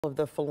Of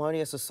the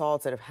felonious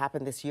assaults that have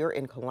happened this year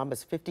in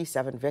Columbus,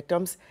 57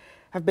 victims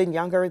have been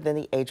younger than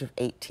the age of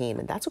 18.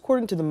 And that's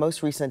according to the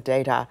most recent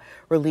data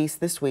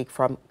released this week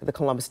from the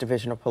Columbus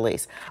Division of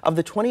Police. Of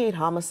the 28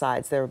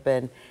 homicides there have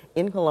been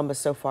in Columbus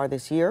so far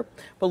this year,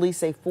 police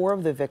say 4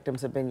 of the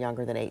victims have been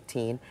younger than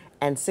 18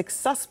 and 6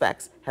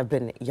 suspects have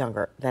been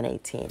younger than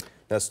 18.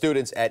 Now,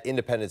 students at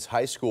Independence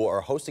High School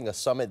are hosting a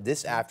summit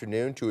this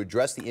afternoon to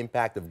address the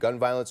impact of gun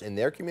violence in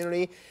their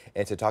community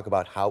and to talk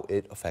about how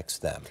it affects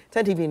them.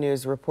 10 TV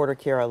News reporter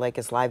Kira Lake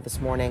is live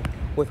this morning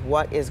with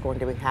what is going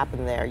to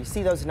happen there. You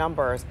see those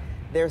numbers,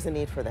 there's a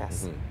need for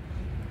this.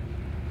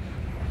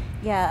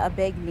 Yeah, a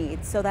big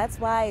need. So that's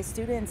why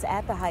students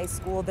at the high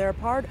school, they're a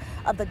part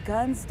of the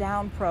Guns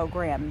Down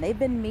program. They've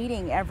been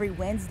meeting every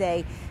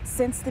Wednesday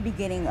since the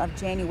beginning of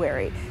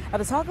January. Now,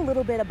 to talk a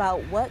little bit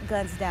about what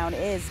Guns Down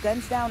is an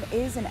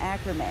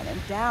acronym,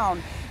 and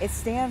DOWN, it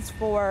stands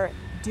for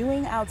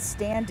Doing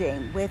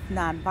Outstanding with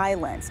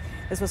Nonviolence.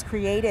 This was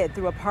created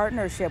through a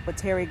partnership with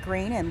Terry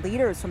Green and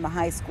leaders from the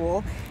high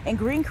school. And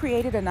Green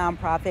created a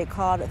nonprofit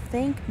called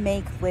Think,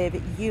 Make,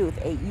 Live Youth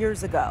 8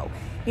 years ago.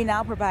 He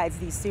now provides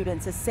these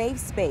students a safe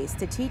space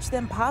to teach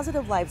them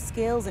positive life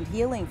skills and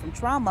healing from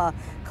trauma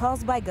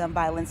caused by gun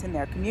violence in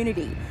their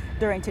community.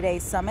 During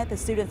today's summit, the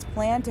students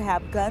plan to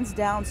have Guns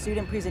Down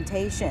student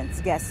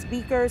presentations, guest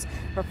speakers,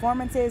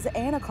 performances,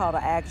 and a call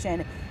to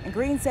action. And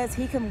Green says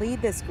he can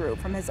lead this group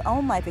from his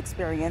own life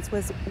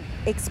experiences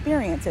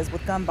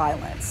with gun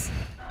violence.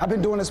 I've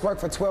been doing this work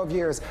for 12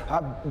 years. I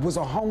was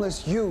a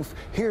homeless youth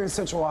here in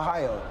Central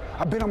Ohio.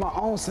 I've been on my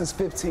own since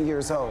 15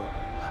 years old.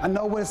 I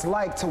know what it's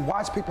like to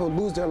watch people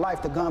lose their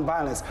life to gun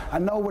violence. I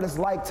know what it's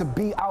like to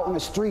be out in the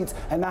streets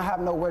and not have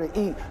nowhere to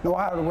eat,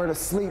 nowhere to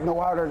sleep,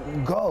 nowhere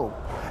to go.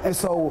 And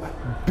so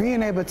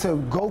being able to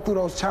go through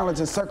those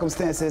challenging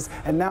circumstances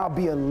and now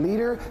be a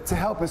leader to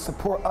help and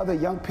support other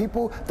young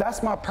people,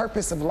 that's my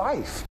purpose of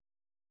life.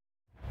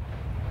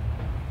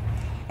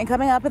 And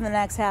coming up in the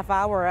next half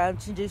hour, I'll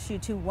introduce you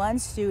to one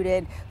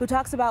student who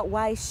talks about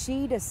why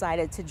she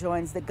decided to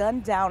join the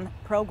Guns Down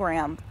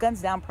program,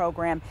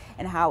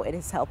 and how it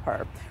has helped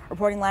her.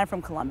 Reporting live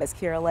from Columbus,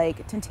 Kira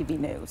Lake, 10 TV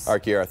News. All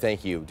right, Kira,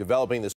 thank you. Developing this